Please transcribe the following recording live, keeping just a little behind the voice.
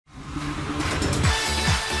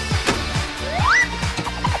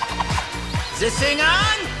this thing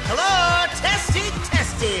on? Hello, testing,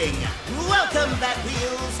 testing. Welcome,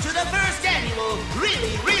 Batwheels, to the first annual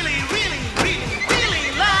really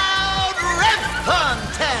loud rev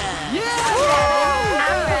contest.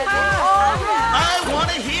 I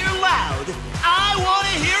want to hear loud. I want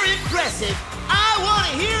to hear impressive. I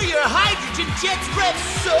want to hear your hydrogen jets rev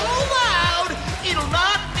so loud it'll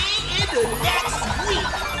knock me into next week.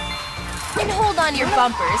 And hold on your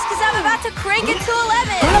bumpers, because I'm about to crank it to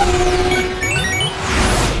 11.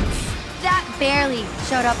 That barely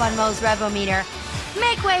showed up on Mo's revometer.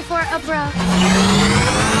 Make way for a bro.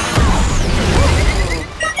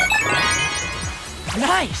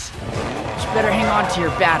 Nice! You better hang on to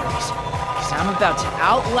your batteries, because I'm about to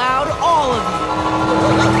outloud all of you!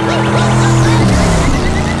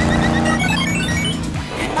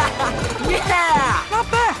 Yeah!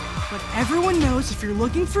 Not bad! But everyone knows if you're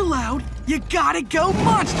looking for loud, you gotta go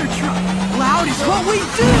monster truck! Loud is what we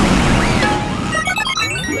do!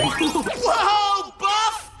 Whoa,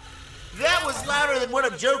 Buff! That was louder than one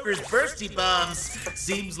of Joker's bursty bombs.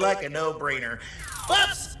 Seems like a no-brainer.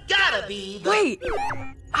 Buff's gotta be the... Wait!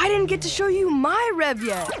 I didn't get to show you my rev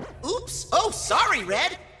yet! Oops! Oh, sorry,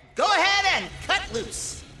 Red. Go ahead and cut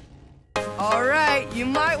loose. Alright, you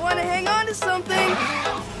might want to hang on to something!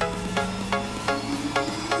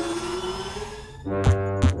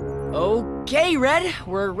 Okay, Red,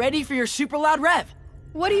 we're ready for your super loud rev.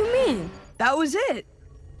 What do you mean? That was it.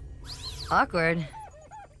 Awkward.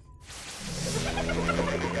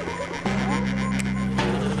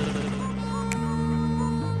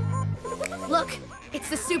 Look, it's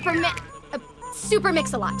the Super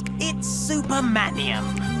Mix-a-Lot. It's Supermanium.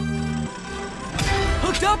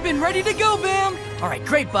 Hooked up and ready to go, Bam! All right,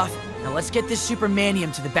 great, Buff. Now let's get this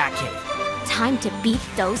Supermanium to the Batcave. Time to beat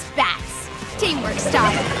those bats. Teamwork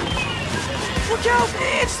style. Look out!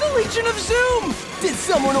 It's the Legion of Zoom! Did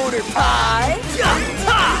someone order pie?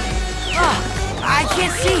 I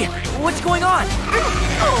can't see. What's going on?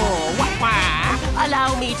 Oh, wah.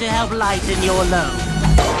 Allow me to help lighten your load.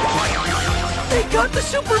 They got the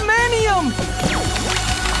Supermanium!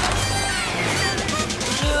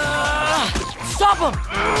 Stop him!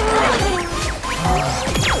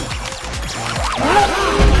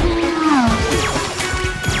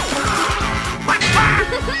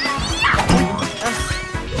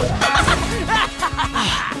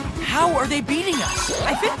 How are they beating us?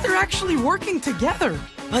 I think they're actually working together.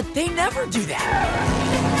 But they never do that.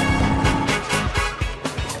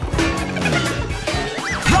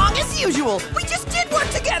 Wrong as usual. We just did work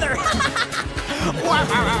together.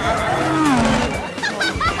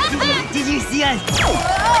 Did you see us?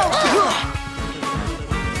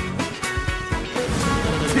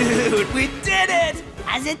 Dude, we did it!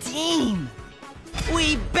 As a team.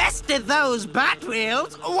 We bested those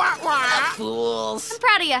Batwheels. Fools. I'm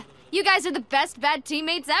proud of you. You guys are the best bad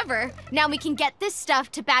teammates ever. Now we can get this stuff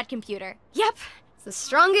to Batcomputer. Yep, it's the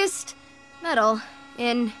strongest metal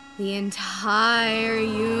in the entire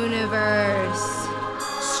universe.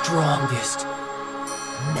 Strongest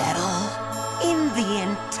metal in the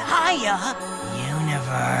entire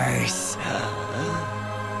universe.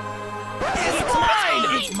 It's mine!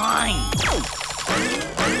 It's mine!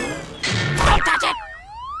 Don't touch it!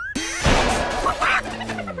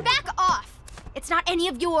 Back off! It's not any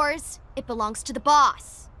of yours. It belongs to the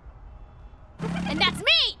boss. And that's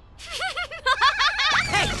me!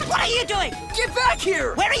 Hey, what are you doing? Get back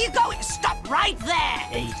here! Where are you going? Stop right there!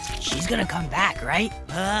 Hey, she's gonna come back, right?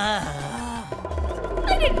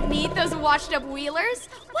 I didn't need those washed-up wheelers.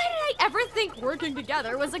 Why did I ever think working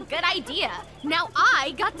together was a good idea? Now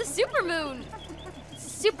I got the supermoon.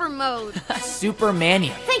 Super mode.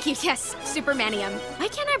 Supermanium. Thank you, yes, Supermanium. Why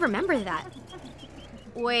can't I remember that?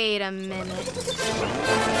 Wait a minute.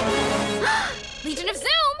 Legion of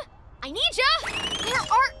Zoom! I need ya! Where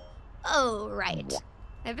are... Oh, right.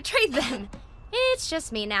 I betrayed them. It's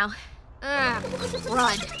just me now.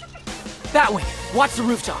 Run. Batwing, watch the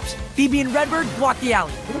rooftops. Bibi and Redbird block the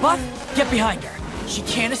alley. Buff, get behind her. She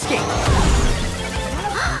can't escape.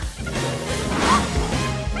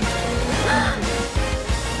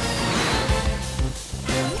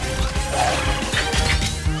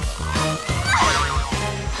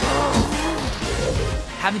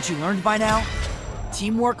 Haven't you learned by now?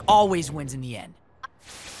 Teamwork always wins in the end.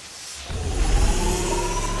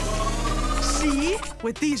 See?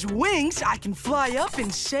 With these wings, I can fly up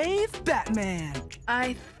and save Batman.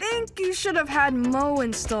 I think you should have had Mo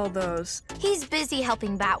install those. He's busy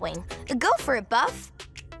helping Batwing. Go for it, Buff.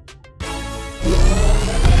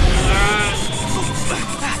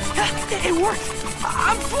 It worked!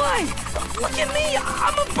 I'm flying! Look at me!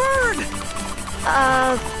 I'm a bird!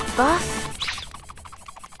 Buff?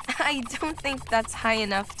 I don't think that's high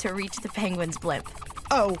enough to reach the penguin's blimp.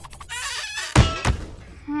 Oh.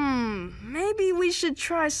 Maybe we should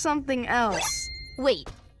try something else. Wait,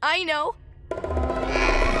 I know.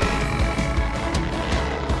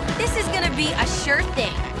 This is gonna be a sure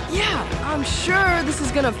thing. Yeah, I'm sure this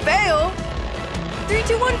is gonna fail. 3,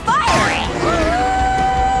 2, 1, fire!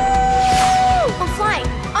 I'm flying!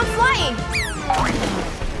 I'm flying!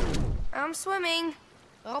 I'm swimming.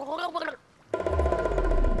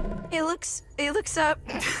 It looks up.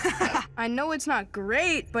 I know it's not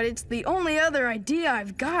great, but it's the only other idea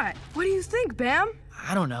I've got. What do you think, Bam?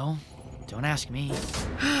 I don't know. Don't ask me.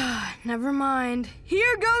 Never mind.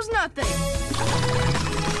 Here goes nothing.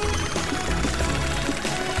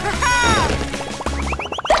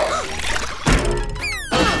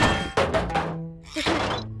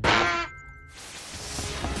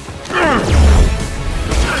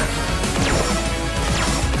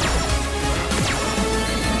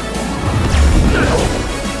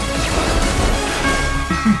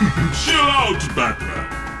 Chill out, Batman.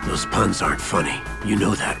 Those puns aren't funny. You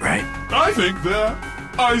know that, right? I think they're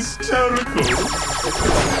hysterical.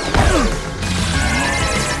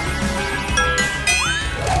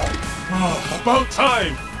 Oh, about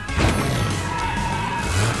time.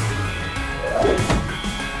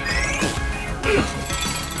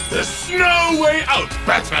 There's no way out,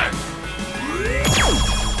 Batman.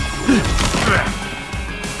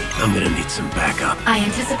 I'm gonna need some backup. I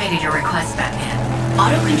anticipated your request, Batman.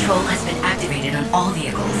 Auto control has been activated on all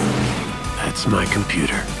vehicles. That's my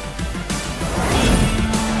computer.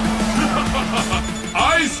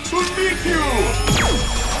 Eyes to meet you!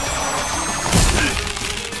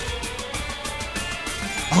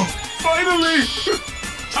 Oh, finally!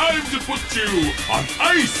 Time to put you on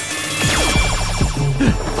ice!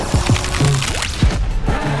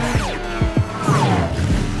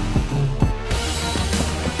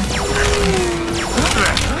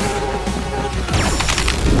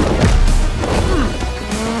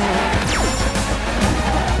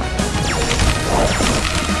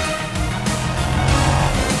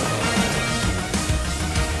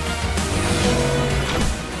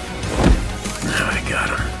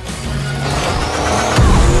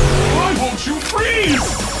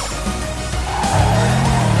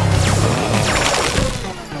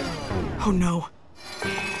 Oh no.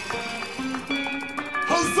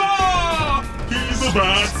 Huzzah! He's a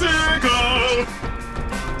Batcomputer!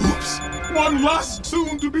 Oops! One last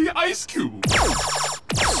soon-to-be Ice Cube!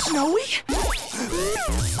 Snowy?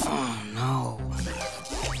 Oh, no.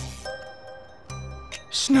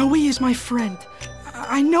 Snowy is my friend.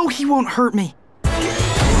 I know he won't hurt me. I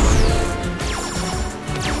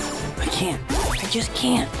can't. I just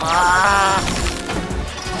can't.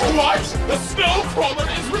 What? The snow crawler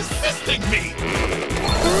is resisting me!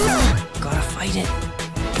 Gotta fight it.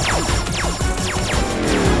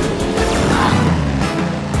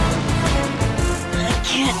 I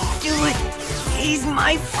can't do it. He's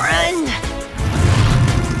my friend.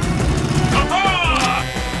 Aha!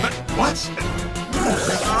 What?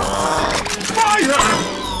 Fire!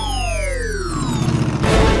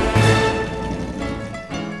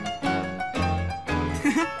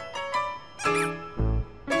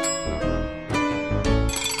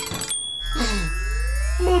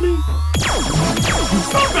 Mommy!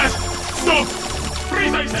 Stop that! Stop!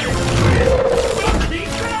 Freeze, I say!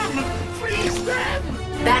 Freeze them! Freeze them!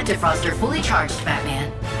 Bat defroster fully charged,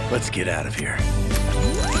 Batman. Let's get out of here.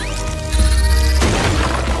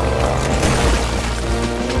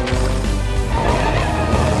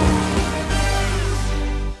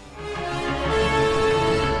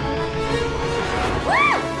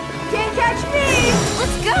 Woo! Can't catch me!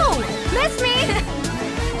 Let's go! Miss me!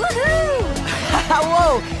 Woohoo!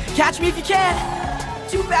 Whoa! Catch me if you can!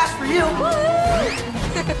 Too fast for you!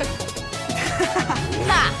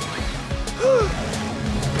 Ha!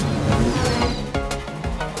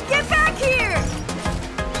 Get back here!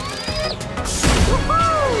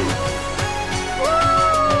 Woohoo!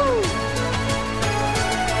 Woo!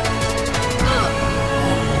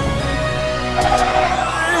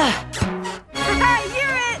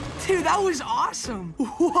 Hear it! Dude, that was awesome!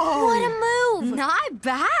 Whoa! What a move! Not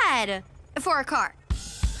bad for a car.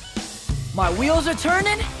 My wheels are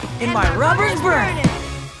turning, and my rubber's burning.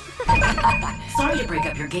 Sorry to break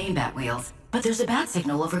up your game, Batwheels, but there's a bat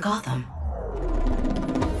signal over Gotham.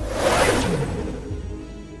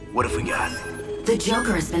 What have we got? The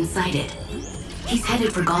Joker has been sighted. He's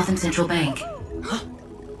headed for Gotham Central Bank.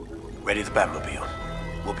 Ready the Batmobile.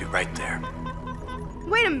 We'll be right there.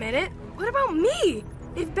 Wait a minute. What about me?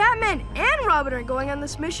 If Batman and Robin are going on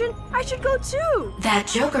this mission, I should go too. That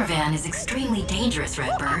Joker van is extremely dangerous,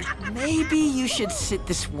 Redbird. Maybe you should sit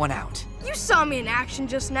this one out. You saw me in action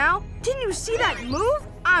just now. Didn't you see that move?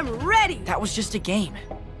 I'm ready. That was just a game.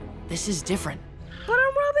 This is different. But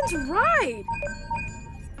on Robin's ride.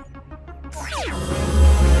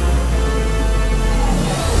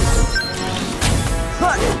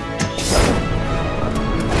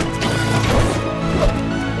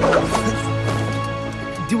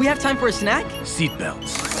 Do we have time for a snack?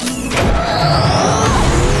 Seatbelts.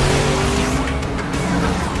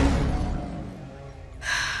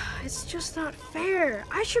 It's just not fair.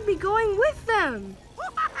 I should be going with them.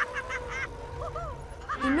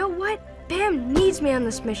 You know what? Bam needs me on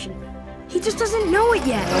this mission. He just doesn't know it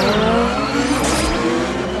yet.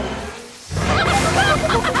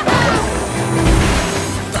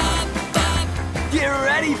 Get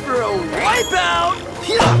ready for a wipeout!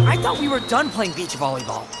 I thought we were done playing beach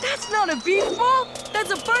volleyball. That's not a beach ball.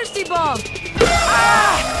 That's a bursty bomb.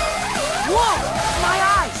 Ah! Whoa! My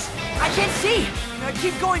eyes! I can't see!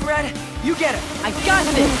 Keep going, Red. You get it. I got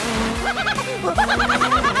this!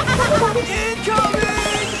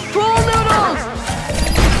 Incoming! Pool noodles!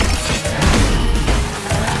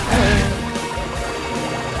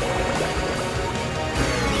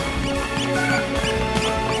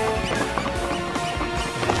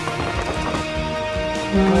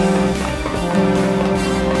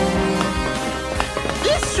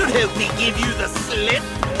 This should help me give you the slip.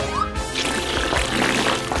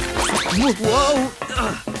 Whoa!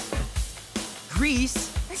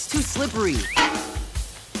 Grease? That's too slippery.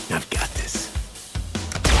 I've got this.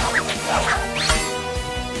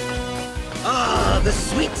 Ah, the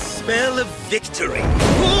sweet smell of victory.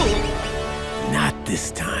 Ooh. Not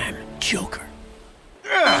this time, Joker.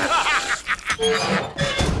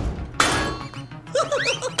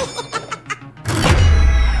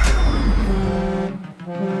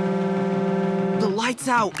 The light's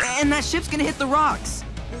out, and that ship's gonna hit the rocks.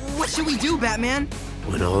 What should we do, Batman?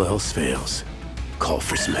 When all else fails, call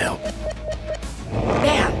for some help.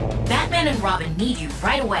 Bam! Batman and Robin need you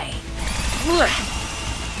right away.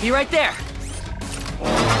 Be right there.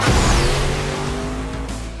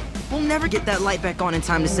 We'll never get that light back on in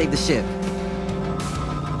time to save the ship.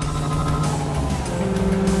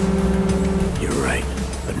 You're right,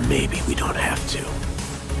 but maybe we don't have to.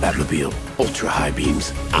 Batmobile, ultra high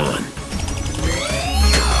beams on.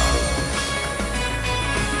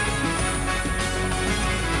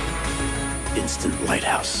 Instant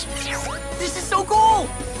lighthouse. This is so cool!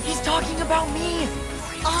 He's talking about me!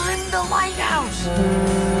 I'm the lighthouse!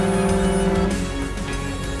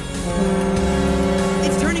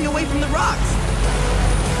 It's turning away from the rocks!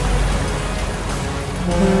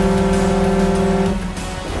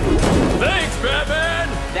 Thanks, Batman!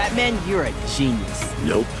 Batman, you're a genius.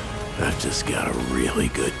 Nope, I've just got a really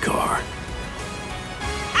good car.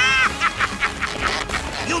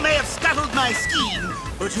 You may have scuttled my scheme,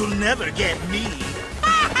 but you'll never get me.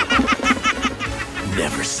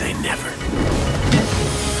 Never say never.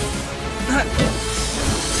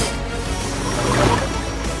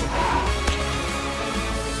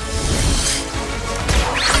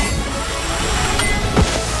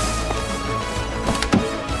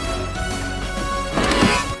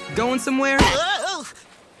 Going somewhere?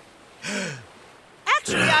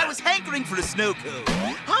 Actually, I was hankering for a snow cone.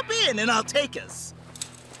 Hop in and I'll take us.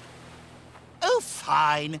 Oh,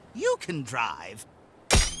 fine. You can drive.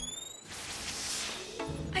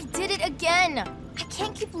 I did it again. I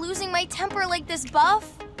can't keep losing my temper like this,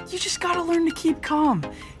 Buff. You just gotta learn to keep calm.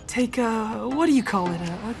 Take what do you call it?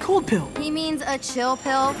 A cold pill. He means a chill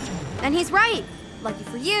pill. And he's right. Lucky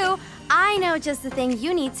for you, I know just the thing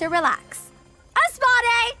you need to relax. A spa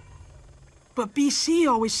day! But BC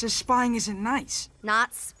always says spying isn't nice.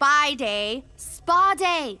 Not spy day, spa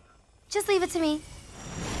day. Just leave it to me.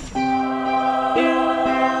 Yeah!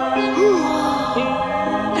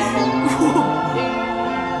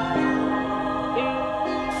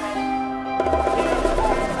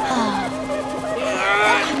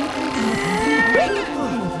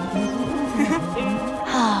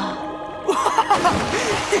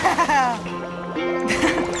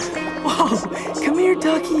 Whoa, come here,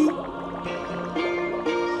 Ducky.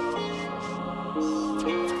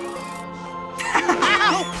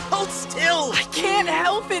 Ow! Hold still! I can't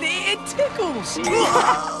help it. It tickles.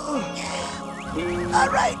 All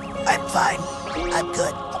right, I'm fine. I'm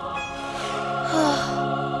good.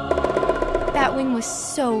 Batwing was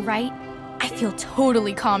so right. I feel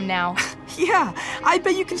totally calm now. Yeah, I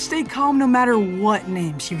bet you can stay calm no matter what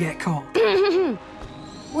names you get called.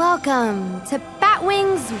 Welcome to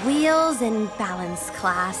Batwing's Wheels and Balance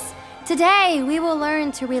class. Today, we will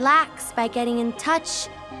learn to relax by getting in touch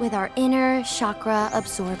with our inner chakra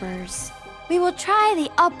absorbers. We will try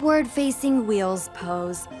the upward-facing wheels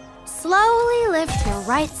pose. Slowly lift your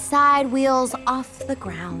right side wheels off the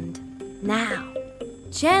ground. Now,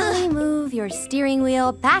 gently move your steering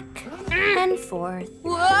wheel back and forth.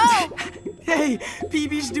 Whoa! Hey,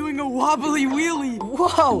 Bibi's doing a wobbly wheelie.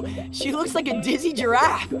 Whoa, she looks like a dizzy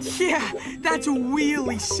giraffe. Yeah, that's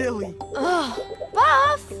really silly. Ugh,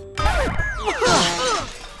 Buff!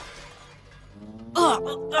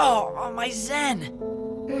 Oh, my zen.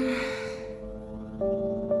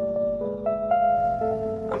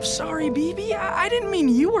 I'm sorry, Bibi. I didn't mean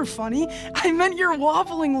you were funny. I meant your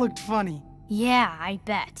wobbling looked funny. Yeah, I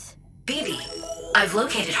bet. Bibi, I've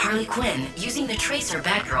located Harley Quinn using the tracer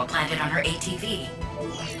Batgirl planted on her ATV.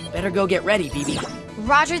 Better go get ready, Bibi.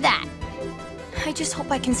 Roger that. I just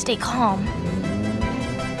hope I can stay calm.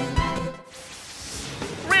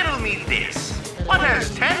 Riddle me this. What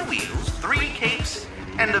has 10 wheels, 3 capes,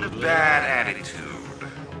 and a bad attitude?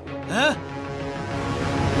 Huh?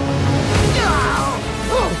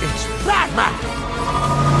 Oh, it's Batman!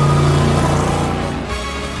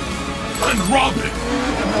 And Robin!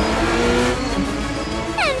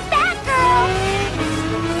 And Batgirl!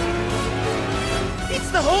 It's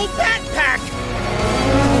the whole Bat Pack!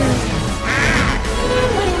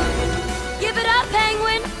 Give it up,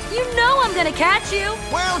 Penguin! You know I'm gonna catch you!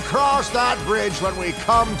 We'll cross that bridge when we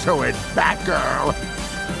come to it, Batgirl.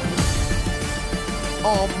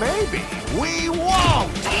 Or maybe we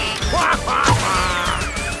won't!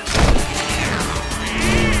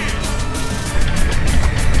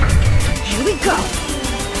 Here we go!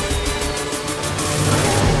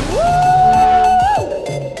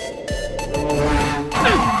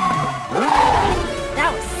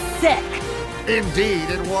 That was sick! Indeed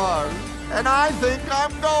it was. And I think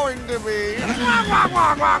I'm going to be. You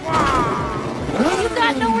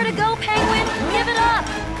got nowhere to go, Penguin! Give it up!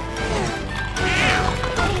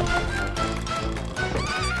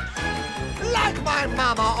 Like my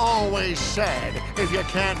mama always said, if you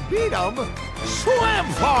can't beat 'em, swim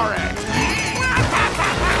for it!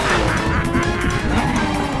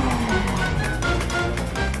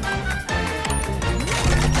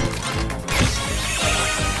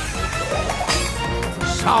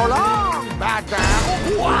 So long, Batman!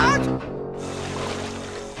 What?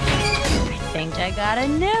 I think I got a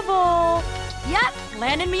nibble. Yep,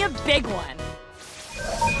 landed me a big one.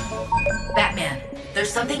 Batman,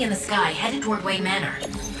 there's something in the sky headed toward Wayne Manor.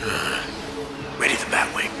 Ready the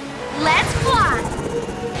Batwing. Let's fly!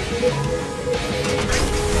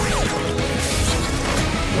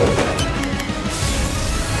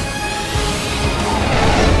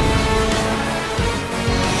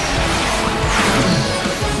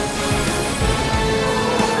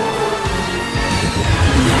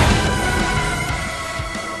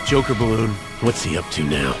 Joker balloon, what's he up to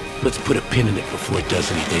now? Let's put a pin in it before it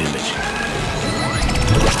does any damage.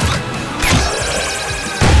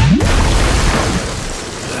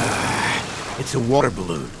 It's a water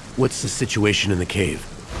balloon. What's the situation in the cave?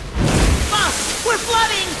 Boss, we're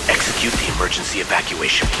flooding! Execute the emergency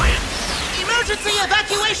evacuation plan. Emergency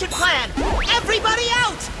evacuation plan! Everybody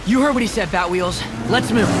out! You heard what he said, Batwheels.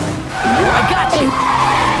 Let's move. I got you!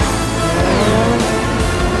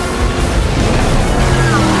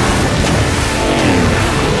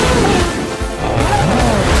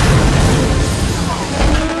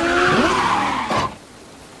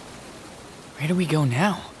 Where do we go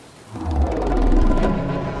now?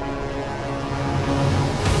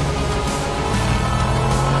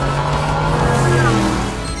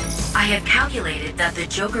 I have calculated that the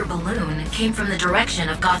Joker balloon came from the direction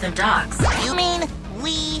of Gotham Docks. You mean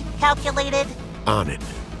we calculated? On it.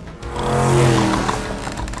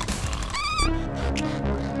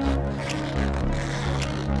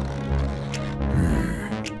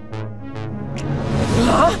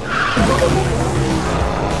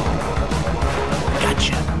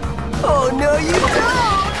 Gotcha. Oh, no, you don't!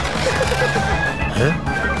 Huh?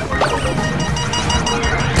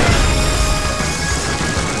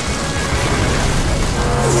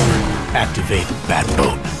 Activate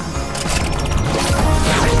Batboat.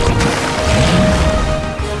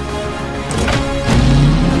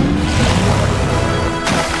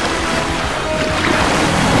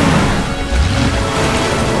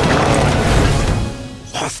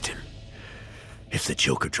 Lost him. If the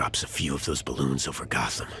Joker drops a few of those balloons over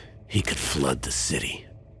Gotham, he could flood the city.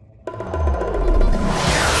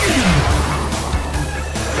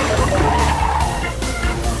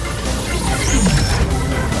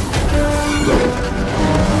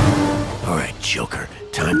 All right, Joker,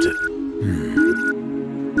 time to...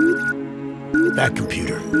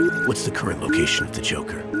 Batcomputer, what's the current location of the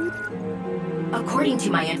Joker? According to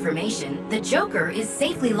my information, the Joker is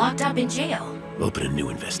safely locked up in jail. Open a new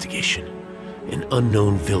investigation. An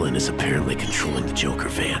unknown villain is apparently controlling the Joker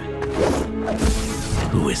van.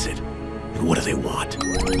 Who is it? And what do they want?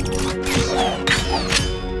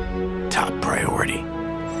 Top priority.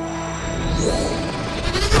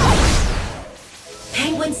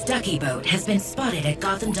 Penguin's Ducky boat has been spotted at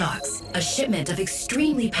Gotham Docks. A shipment of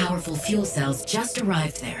extremely powerful fuel cells just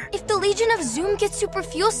arrived there. If the Legion of Zoom gets super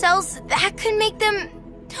fuel cells, that could make them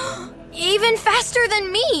even faster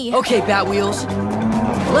than me. Okay, Batwheels.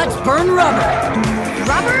 Let's burn rubber.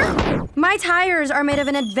 Rubber? My tires are made of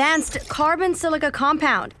an advanced carbon silica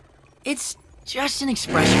compound. It's just an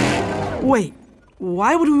expression. Wait,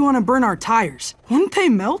 why would we want to burn our tires? Wouldn't they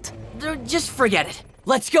melt? Just forget it.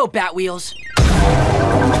 Let's go, Batwheels.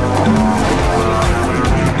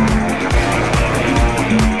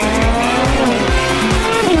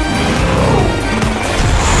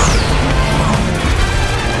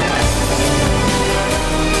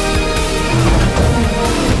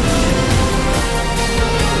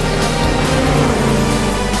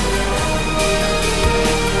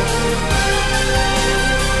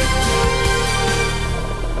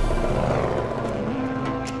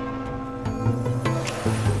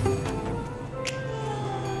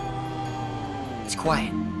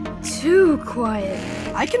 Quiet. Too quiet.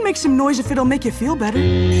 I can make some noise if it'll make you feel better.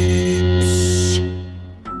 Shh.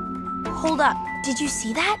 Hold up. Did you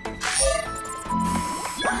see that?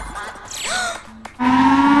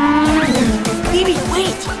 Bibi,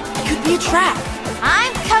 wait! It could be a trap.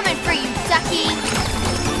 I'm coming for you, Ducky.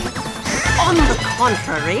 On the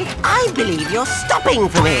contrary, I believe you're stopping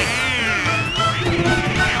for me.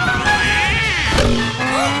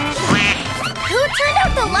 Who turned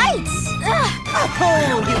out the lights? Ugh.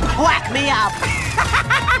 Oh, you quack me up!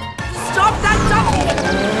 Stop that Ducky!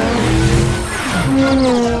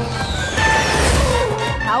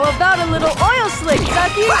 How about a little oil slick,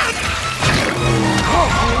 Ducky?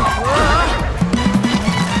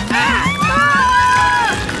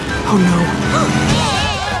 Oh no.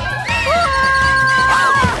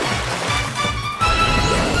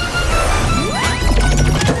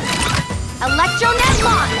 Electronet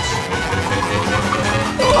launch!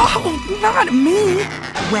 Oh, not me!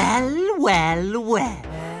 Well, well, well.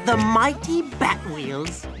 The mighty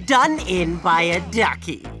Batwheels done in by a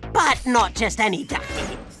ducky. But not just any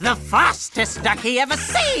ducky. The fastest ducky ever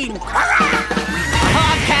seen!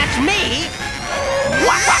 Can't catch me!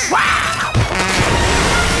 Wah, wah, wah!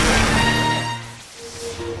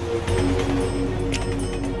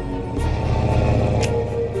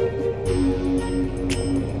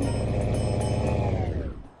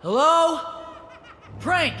 Hello?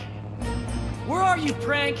 Prank! Where are you,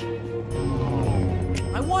 Prank?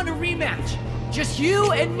 I want a rematch. Just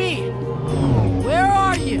you and me. Where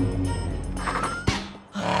are you?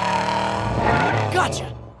 Gotcha.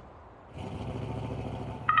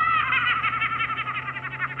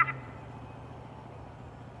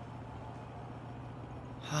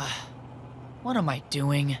 What am I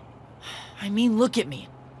doing? I mean, look at me.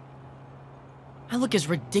 I look as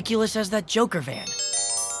ridiculous as that Joker van.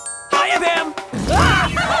 Hiya, Bam! Ah!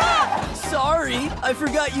 Sorry, I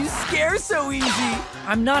forgot you scare so easy.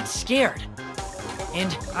 I'm not scared.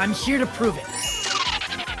 And I'm here to prove it.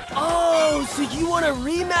 Oh, so you want a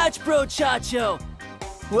rematch, bro, Chacho?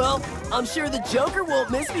 Well, I'm sure the Joker won't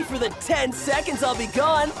miss me for the 10 seconds I'll be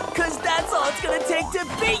gone, because that's all it's gonna take to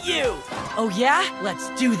beat you! Oh yeah? Let's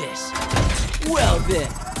do this. Well then,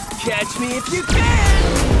 catch me if you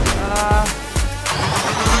can!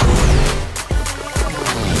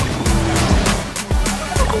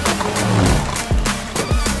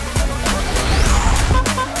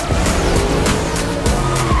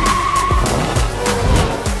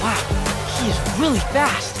 Really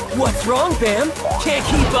fast. What's wrong, Bam? Can't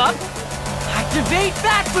keep up? Activate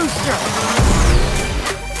Bat Booster!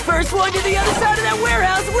 First one to the other side of that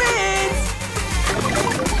warehouse wins!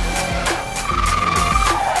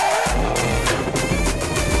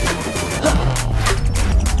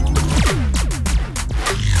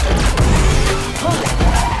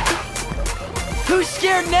 Who's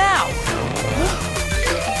scared now?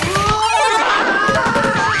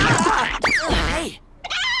 Hey!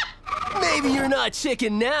 Maybe you're not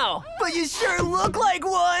chicken now, but you sure look like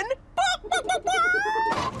one!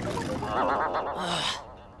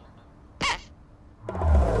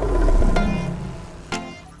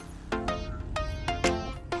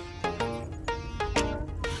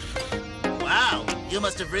 Wow, you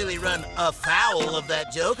must have really run afoul of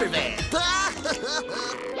that Joker van.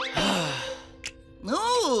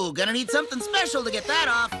 Ooh, gonna need something special to get that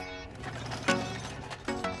off.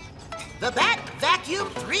 The Bat Vacuum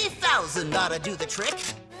 3000 ought to do the trick.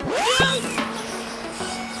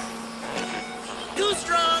 Too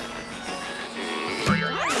strong.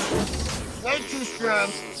 Way too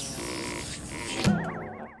strong.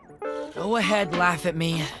 Go ahead, laugh at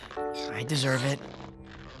me. I deserve it.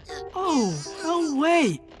 Oh, no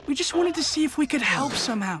way. We just wanted to see if we could help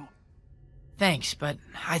somehow. Thanks, but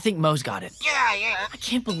I think Mo's got it. Yeah. I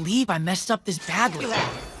can't believe I messed up this badly.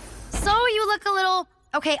 So you look a little,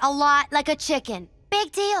 okay, a lot like a chicken.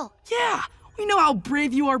 Big deal. Yeah, we know how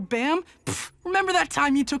brave you are, Bam. Pfft, remember that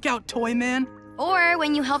time you took out Toy Man? Or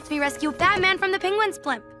when you helped me rescue Batman from the Penguin's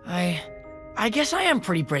blimp. I guess I am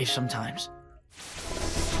pretty brave sometimes.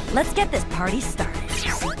 Let's get this party started.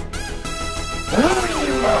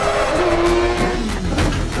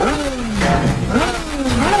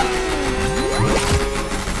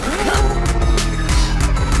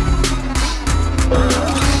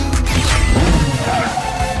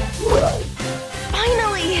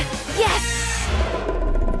 Finally! Yes!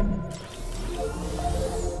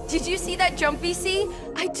 Did you see that jump, BC?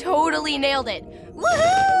 I totally nailed it.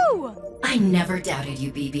 Woohoo! I never doubted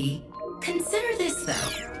you, Bibi. Consider this,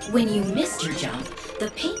 though. When you missed your jump,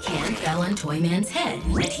 the paint can fell on Toyman's head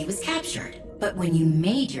and he was captured. But when you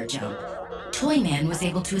made your jump, Toyman was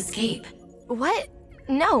able to escape. What?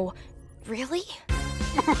 No. Really?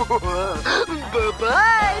 Bye-bye,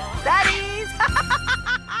 baddies!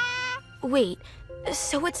 Wait,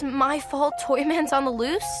 so it's my fault Toyman's on the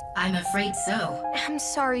loose? I'm afraid so. I'm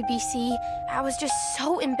sorry, BC. I was just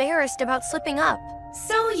so embarrassed about slipping up.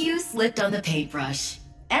 So you slipped on the paintbrush.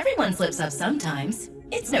 Everyone slips up sometimes.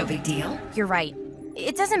 It's no big deal. You're right.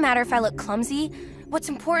 It doesn't matter if I look clumsy. What's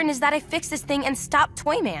important is that I fix this thing and stop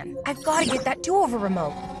Toyman. I've got to get that do-over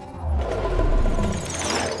remote.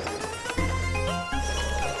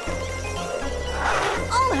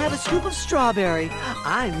 I'll have a scoop of strawberry.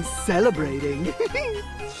 I'm celebrating.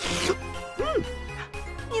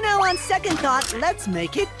 You know, on second thought, let's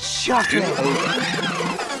make it chocolate.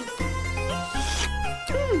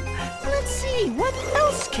 Let's see, what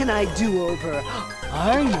else can I do over?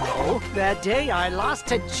 I know. That day I lost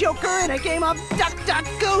to Joker in a game of Duck, Duck,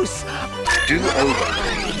 Goose. Do over.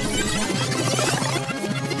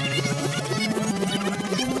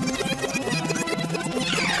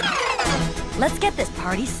 Let's get this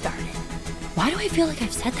party started. Why do I feel like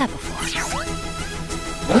I've said that before?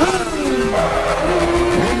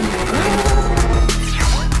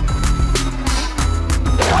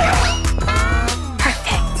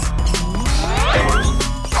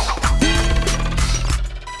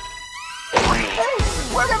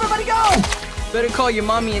 Where'd everybody go? Better call your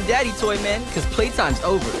mommy and daddy, Toyman, because playtime's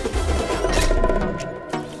over.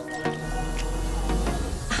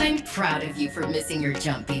 I'm proud of you for missing your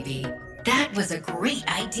jump, Bibi. That was a great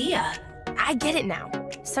idea. I get it now.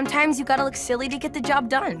 Sometimes you gotta look silly to get the job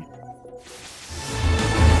done.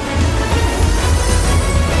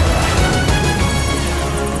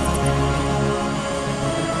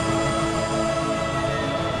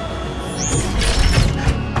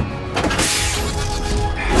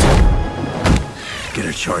 Get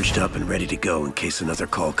her charged up and ready to go in case another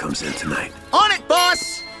call comes in tonight. On it,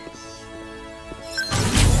 boss!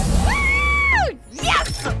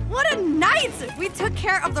 Yes! What a night! We took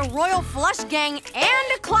care of the Royal Flush Gang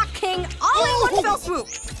and Clock King all in one fell swoop.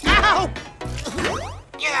 Ow!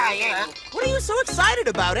 Yeah. What are you so excited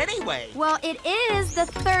about anyway? Well, it is the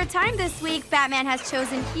third time this week Batman has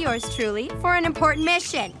chosen yours truly for an important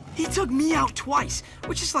mission. He took me out twice,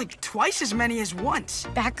 which is like twice as many as once.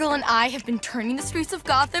 Batgirl and I have been turning the streets of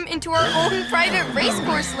Gotham into our own private race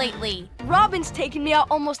course lately. Robin's taken me out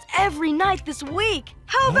almost every night this week.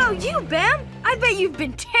 How about you, Bam? I bet you've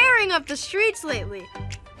been tearing up the streets lately.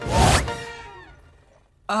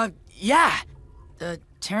 Yeah.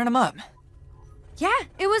 Tearing them up. Yeah,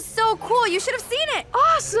 it was so cool. You should have seen it.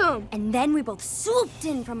 Awesome! And then we both swooped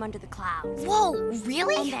in from under the clouds. Whoa,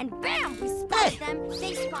 really? And then bam, we spotted them.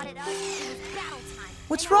 They spotted us. It was battle time.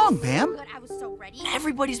 What's wrong, Bam? I was so ready.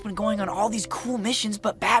 Everybody's been going on all these cool missions,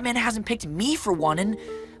 but Batman hasn't picked me for one in,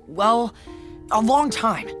 well, a long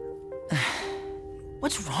time.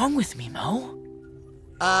 What's wrong with me, Mo?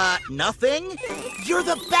 Nothing. You're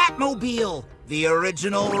the Batmobile, the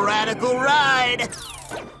original radical ride.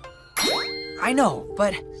 I know,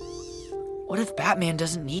 but what if Batman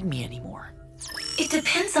doesn't need me anymore? It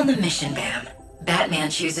depends on the mission, Bam.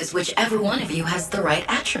 Batman chooses whichever one of you has the right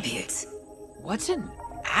attributes. What's an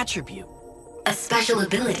attribute? A special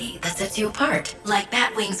ability that sets you apart, like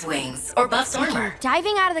Batwing's wings or Buff's armor.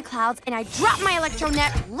 Diving out of the clouds, and I dropped my electro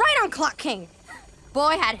net right on Clock King.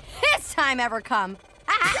 Boy, had his time ever come.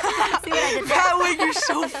 See what I did there? Batwing, you're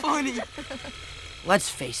so funny. Let's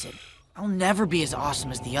face it, I'll never be as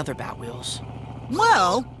awesome as the other Batwheels.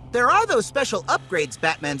 Well, there are those special upgrades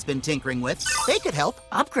Batman's been tinkering with. They could help.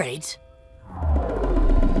 Upgrades?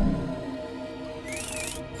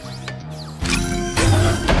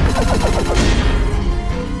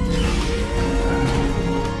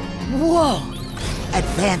 Whoa!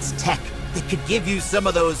 Advanced tech that could give you some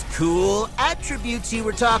of those cool attributes you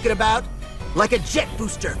were talking about. Like a jet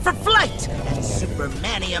booster for flight and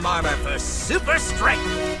supermanium armor for super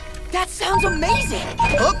strength. That sounds amazing!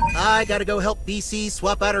 Oh, I gotta go help BC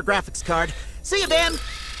swap out her graphics card. See ya, Bam!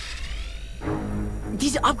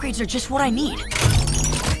 These upgrades are just what I need.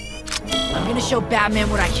 I'm gonna show Batman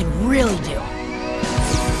what I can really do.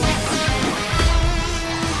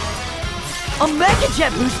 A Mega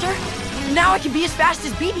Jet Booster? Now I can be as fast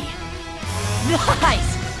as Bibi.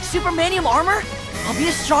 Nice! Supermanium armor? I'll be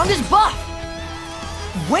as strong as Buff.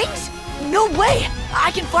 Wings? No way!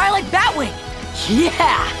 I can fly like Batwing!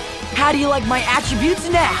 Yeah! How do you like my attributes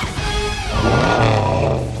now?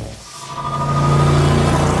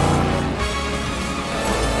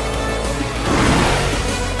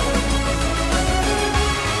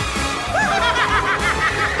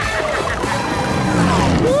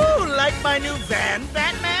 Ooh, like my new van,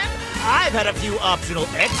 Batman? I've had a few optional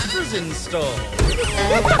extras installed.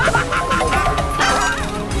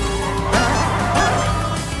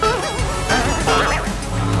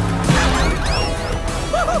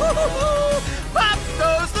 Pop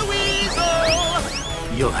goes the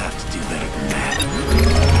weasel! You'll have to do better than that.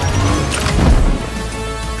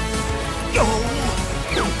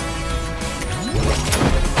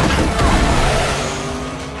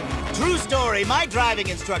 True story, my driving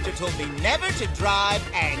instructor told me never to drive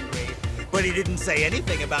angry. But he didn't say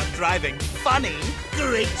anything about driving funny.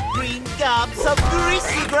 Great green gobs of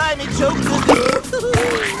greasy, grimy jokes.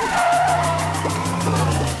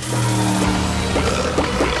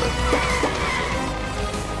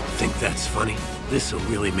 Think that's funny? This'll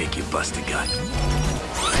really make you bust a gut.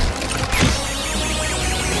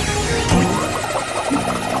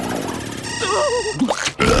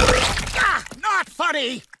 Not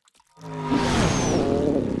funny!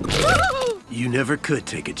 You never could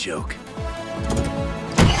take a joke.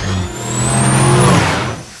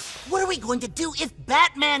 What are we going to do if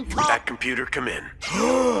Batman calls? Batcomputer, come in.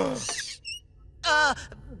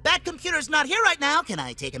 Batcomputer's not here right now. Can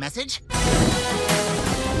I take a message?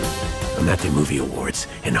 I'm at the movie awards,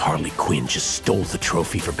 and Harley Quinn just stole the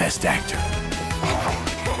trophy for Best Actor.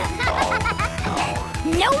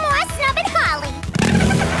 No more snubbing Harley.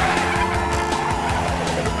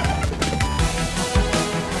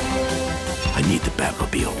 I need the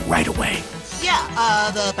Batmobile right away.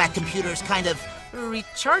 Yeah, the Batcomputer's kind of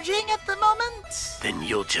recharging at the moment. Then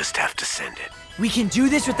you'll just have to send it. We can do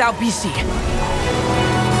this without BC.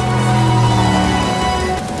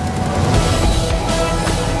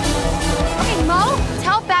 Okay, Mo,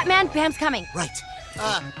 tell Batman Bam's coming. Right.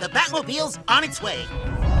 The Batmobile's on its way.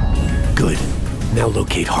 Good. Now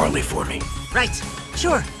locate Harley for me. Right.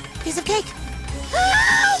 Sure. Piece of cake.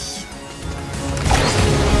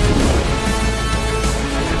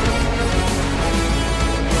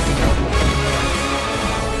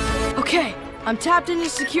 Okay, I'm tapped into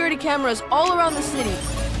security cameras all around the city.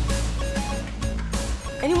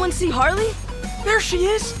 Anyone see Harley? There she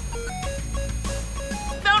is!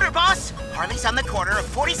 Found her, boss! Harley's on the corner of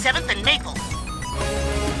 47th and Maple.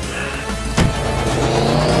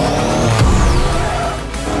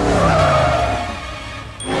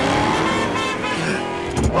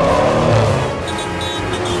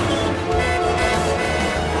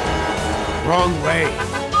 Wrong way.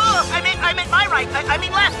 Oh, I meant my right. I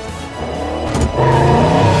mean left.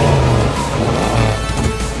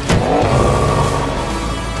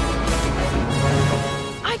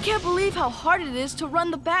 I can't believe how hard it is to run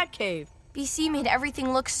the Batcave. BC made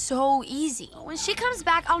everything look so easy. When she comes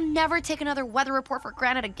back, I'll never take another weather report for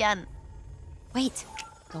granted again. Wait,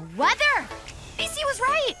 the weather! BC was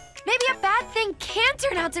right! Maybe a bad thing can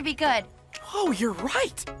turn out to be good. Oh, you're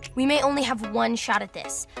right. We may only have one shot at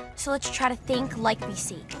this, so let's try to think like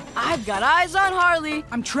BC. I've got eyes on Harley.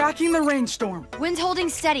 I'm tracking the rainstorm. Wind's holding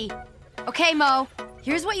steady. Okay, Mo,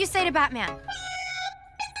 here's what you say to Batman.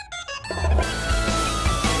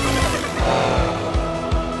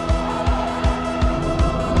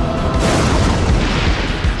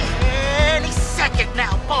 Any second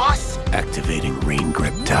now, boss. Activating rain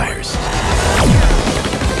grip tires.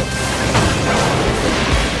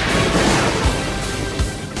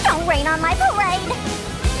 Don't rain on my parade.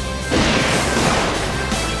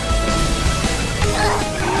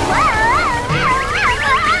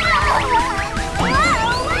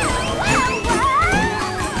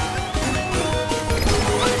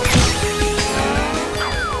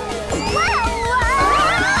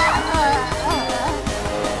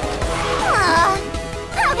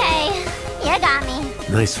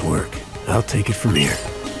 Nice work. I'll take it from here.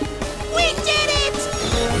 We did it!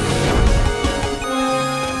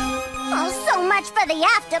 Oh, so much for the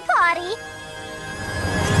after party.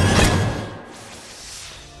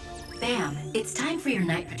 Bam, it's time for your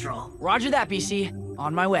night patrol. Roger that, BC.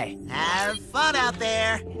 On my way. Have fun out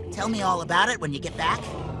there. Tell me all about it when you get back,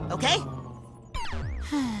 okay?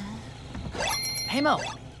 Hey, Mo.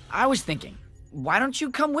 I was thinking, why don't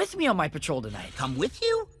you come with me on my patrol tonight? Come with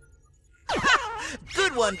you?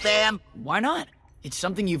 Good one, Bam. Why not? It's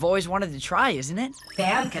something you've always wanted to try, isn't it?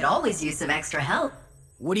 Bam could always use some extra help.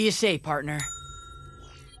 What do you say, partner?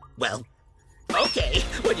 Well, okay,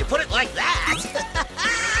 when you put it like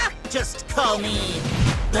that. Just call me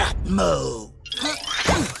Batmo.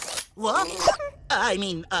 What? I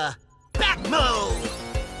mean, Batmo.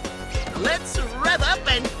 Let's rev up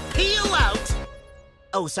and peel out.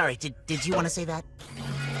 Oh, sorry, did you want to say that?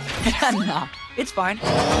 Nah, it's fine.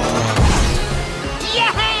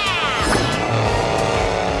 Yeah!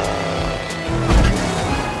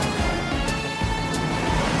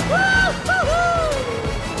 Woo-hoo-hoo!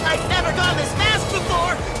 I've never gone this fast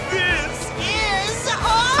before! This is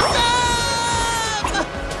awesome!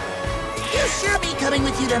 You sure me coming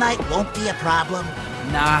with you tonight won't be a problem?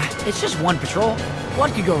 Nah, it's just one patrol.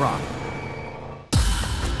 What could go wrong?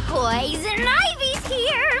 Poison Ivy's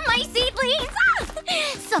here, my seedlings!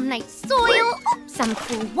 Some nice soil, some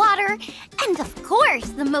cool water, and of course,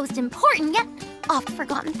 the most important yet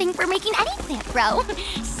oft-forgotten thing for making any plant grow,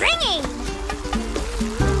 singing!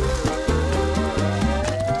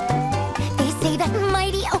 They say that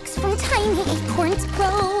mighty oaks from tiny acorns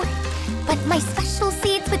grow, but my special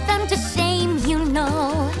seeds with them to shame, you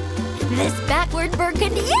know. This backward bird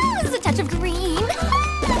could use a touch of green.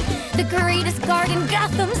 The greatest garden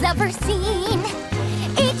Gotham's ever seen.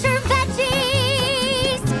 Eat your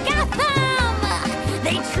veggies, Gotham!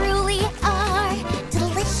 They truly are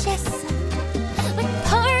delicious. But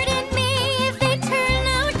pardon me if they turn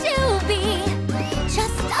out to be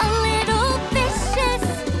just a little vicious.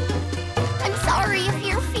 I'm sorry if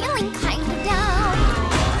you're feeling kinda down,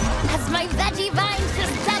 as my veggie vines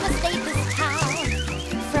just devastate this town.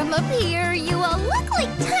 From up here, you all look like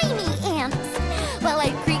tiny ants, while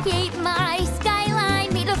I create my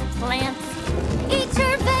skyline made of plants. Eat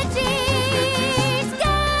your veggies,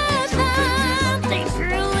 Gotham! They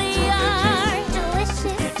truly are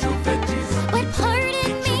delicious. But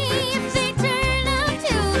pardon me if they turn out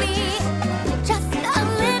to be just a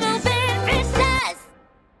little bit vicious.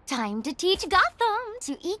 Time to teach Gotham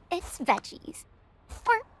to eat its veggies.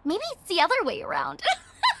 Or maybe it's the other way around.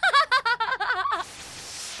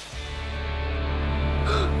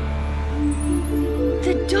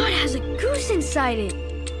 The dot has a goose inside it.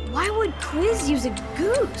 Why would Quiz use a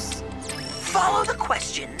goose? Follow the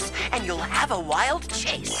questions, and you'll have a wild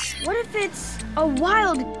chase. What if it's a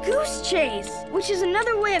wild goose chase? Which is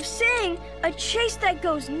another way of saying a chase that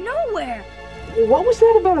goes nowhere. What was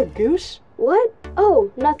that about a goose? What?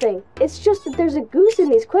 Oh, nothing. It's just that there's a goose in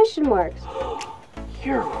these question marks.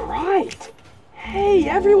 You're right. Hey,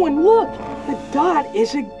 everyone, look! The dot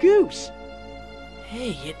is a goose.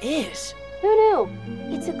 Hey, it is. Who knew?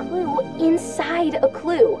 It's a clue inside a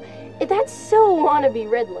clue. That's so wannabe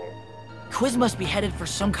Riddler. Quiz must be headed for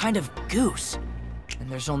some kind of goose. And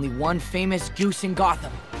there's only one famous goose in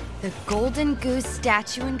Gotham. The golden goose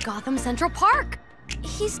statue in Gotham Central Park.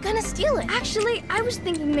 He's gonna steal it. Actually, I was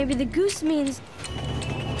thinking maybe the goose means...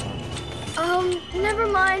 never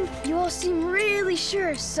mind. You all seem really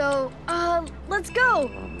sure, so, let's go.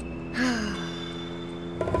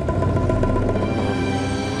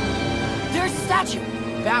 There's a statue.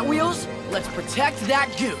 Batwheels, let's protect that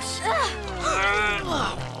goose.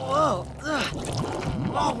 Whoa.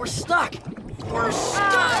 Oh, we're stuck. We're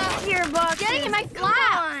stuck. Here, Buck. Getting in my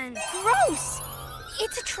flap. Gross.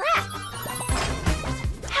 It's a trap.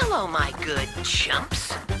 Hello, my good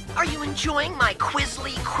chumps. Are you enjoying my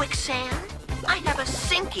Quizly quicksand? I have a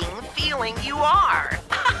sinking feeling you are.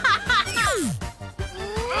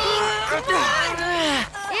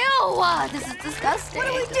 Ew, this is disgusting. What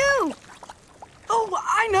do we do? Oh,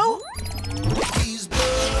 I know.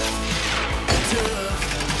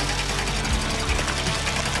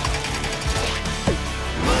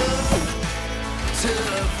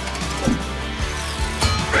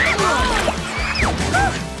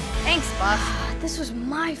 Thanks, Buck. This was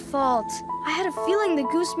my fault. I had a feeling the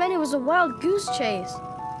goose meant it was a wild goose chase.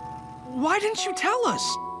 Why didn't you tell us?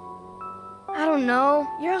 I don't know.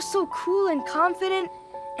 You're all so cool and confident,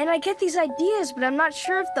 and I get these ideas, but I'm not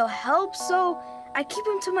sure if they'll help, so I keep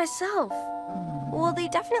them to myself. Well, they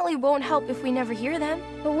definitely won't help if we never hear them.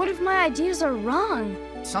 But what if my ideas are wrong?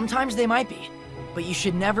 Sometimes they might be, but you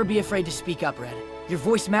should never be afraid to speak up, Red. Your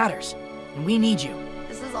voice matters, and we need you.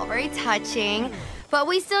 This is all very touching, but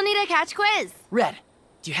we still need a catch quiz. Red,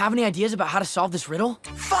 do you have any ideas about how to solve this riddle?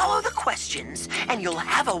 Follow the questions, and you'll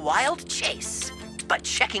have a wild chase. But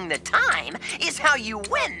checking the time is how you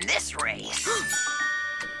win this race.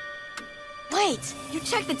 Wait, you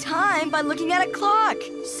check the time by looking at a clock.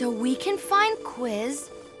 So we can find quiz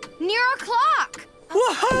near a clock.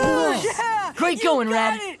 Whoa! Yeah! Great going,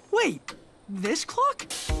 Red. Wait, this clock?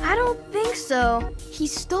 I don't think so. He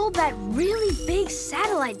stole that really big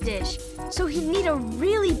satellite dish, so he'd need a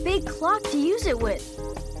really big clock to use it with.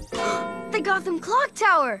 The Gotham Clock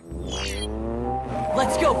Tower!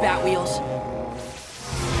 Let's go, Batwheels.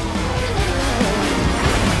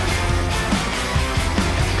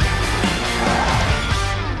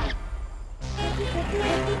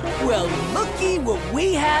 Well, looky what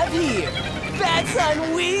we have here. Bats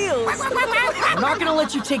on wheels. We're not gonna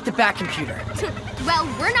let you take the Batcomputer. Well,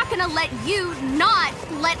 we're not gonna let you not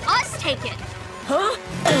let us take it. Huh?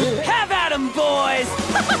 Have at 'em, boys!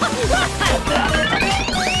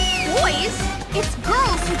 Boys? It's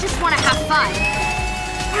girls who just want to have fun.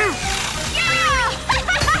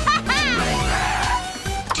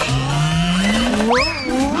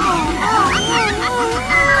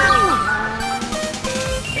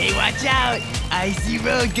 Hey, watch out! Icy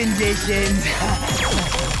road conditions.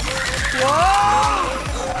 Whoa!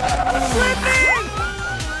 Slipping!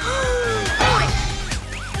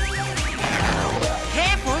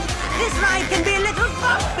 Careful, this ride can be a little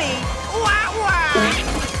bumpy. Wah wah!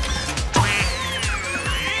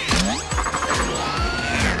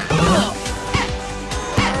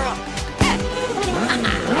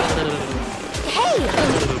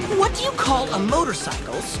 What do you call a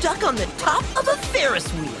motorcycle stuck on the top of a Ferris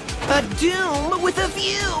wheel? A doom with a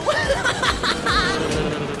view!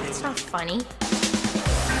 That's not funny.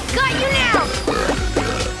 Got you now!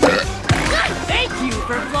 Thank you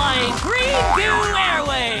for flying Green Goo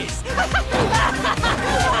Airways!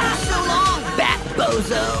 So long, Bat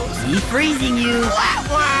Bozos! Defreezing you!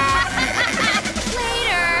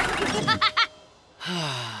 Later!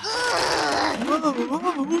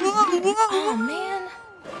 Oh, man.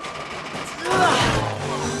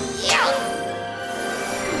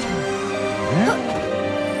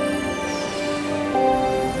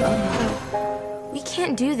 We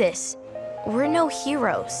can't do this. We're no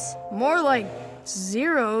heroes. More like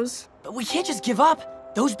zeros. But we can't just give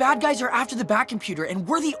up. Those bad guys are after the Batcomputer, and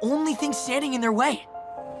we're the only thing standing in their way.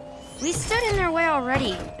 We stood in their way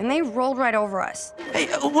already, and they rolled right over us. Hey,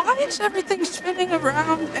 why is everything spinning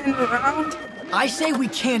around and around? I say we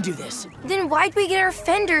can do this. Then why'd we get our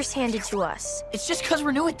fenders handed to us? It's just because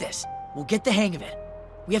we're new at this. We'll get the hang of it.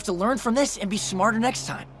 We have to learn from this and be smarter next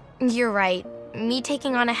time. You're right. Me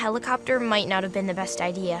taking on a helicopter might not have been the best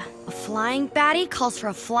idea. A flying baddie calls for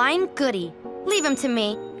a flying goodie. Leave him to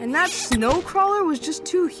me. And that snow crawler was just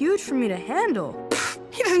too huge for me to handle.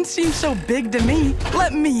 He doesn't seem so big to me.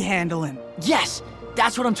 Let me handle him. Yes,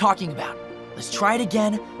 that's what I'm talking about. Let's try it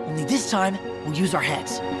again, only this time we'll use our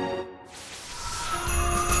heads.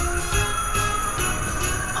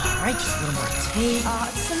 All right, just a little more tape.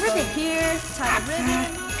 Some ribbon here, tie a ribbon.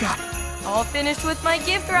 Got it. All finished with my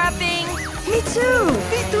gift wrapping. Me too.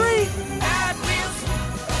 Me three. Batwheels.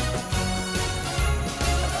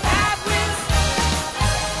 Batwheels.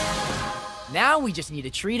 Now we just need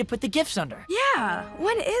a tree to put the gifts under. Yeah.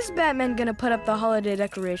 When is Batman gonna put up the holiday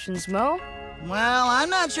decorations, Mo? Well, I'm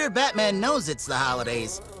not sure Batman knows it's the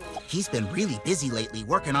holidays. He's been really busy lately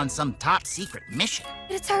working on some top secret mission.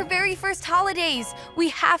 But it's our very first holidays. We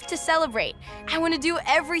have to celebrate. I want to do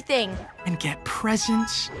everything. And get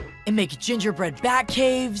presents. And make gingerbread bat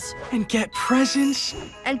caves. And get presents.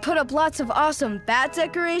 And put up lots of awesome bat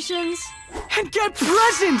decorations. And get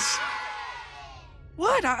presents!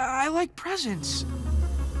 What? I like presents.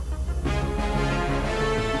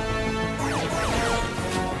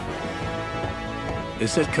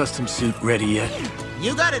 Is that custom suit ready yet?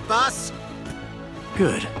 You got it, boss.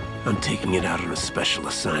 Good. I'm taking it out on a special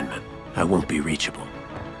assignment. I won't be reachable.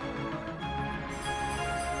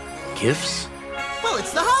 Gifts? Well,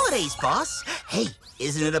 it's the holidays, boss. Hey,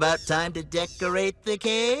 isn't it about time to decorate the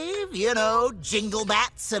cave? You know, jingle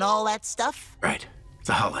bats and all that stuff. Right.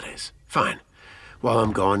 The holidays. Fine. While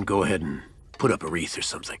I'm gone, go ahead and put up a wreath or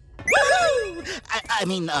something. Woohoo! I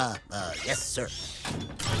mean, yes, sir.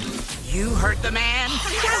 You heard the man.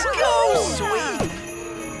 Let's go! Sweet.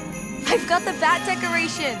 I've got the bat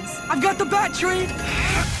decorations. I've got the bat tree.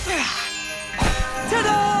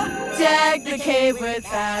 Ta-da! Deck the cave with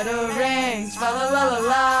batarangs. Fa la la la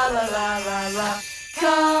la la la la la.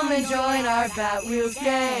 Come and join our Batwheels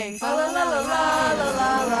gang. Fa la la la la la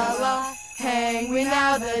la la la. Hang with now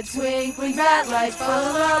Now the twinkling bat lights, fa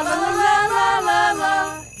la la la la la la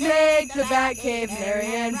la, make the Batcave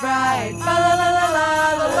merry and bright, fa la la la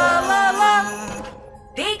la la la la.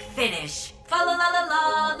 Big finish.